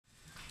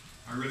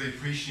I really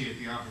appreciate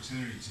the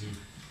opportunity to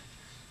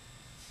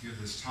give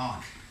this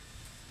talk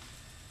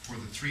for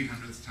the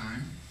 300th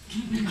time.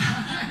 You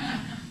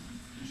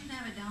should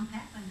have it down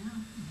pat by now.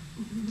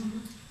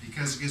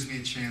 Because it gives me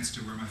a chance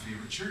to wear my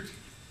favorite shirt.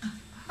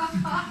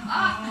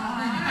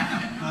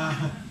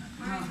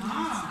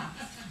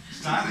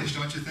 Stylish,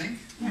 don't you think?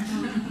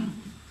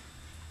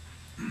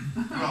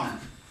 Well,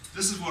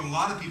 this is what a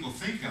lot of people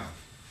think of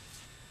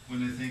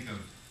when they think of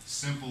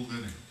simple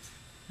living.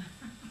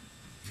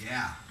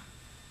 Yeah,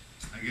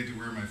 I get to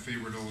wear my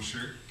favorite old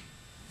shirt.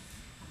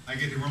 I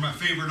get to wear my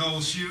favorite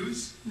old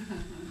shoes.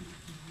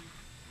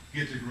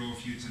 Get to grow a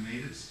few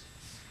tomatoes.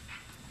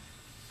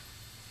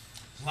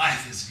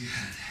 Life is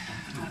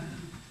good.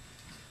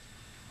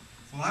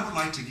 Well, I would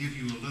like to give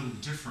you a little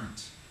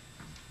different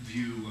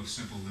view of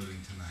simple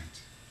living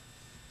tonight.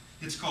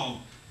 It's called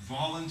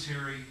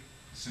voluntary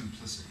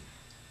simplicity.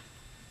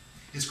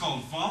 It's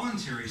called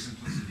voluntary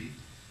simplicity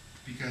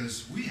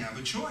because we have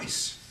a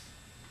choice.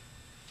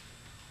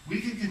 We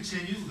can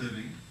continue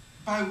living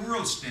by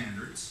world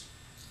standards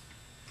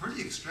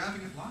pretty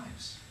extravagant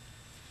lives.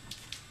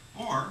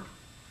 Or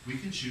we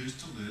can choose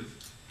to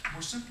live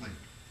more simply.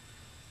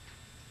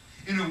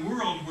 In a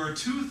world where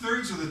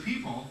 2/3 of the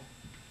people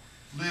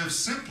live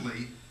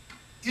simply,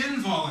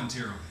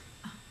 involuntarily.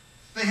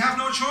 They have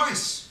no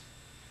choice.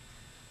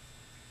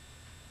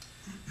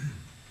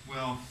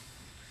 Well,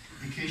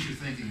 in case you're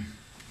thinking,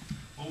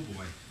 oh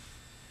boy,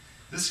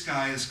 this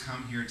guy has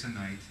come here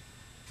tonight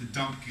to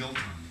dump guilt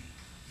on me.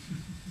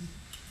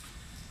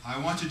 I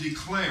want to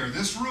declare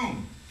this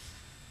room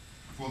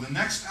for the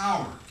next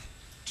hour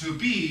to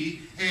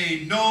be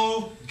a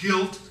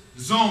no-guilt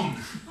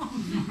zone.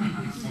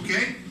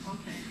 Okay?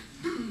 Okay.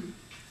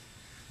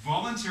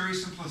 Voluntary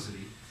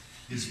simplicity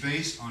is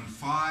based on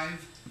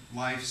 5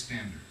 life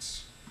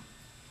standards.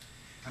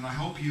 And I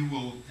hope you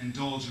will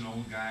indulge an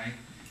old guy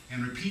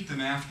and repeat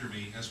them after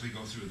me as we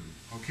go through them.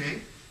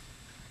 Okay?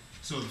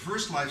 So the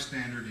first life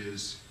standard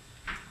is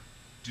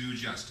do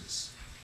justice.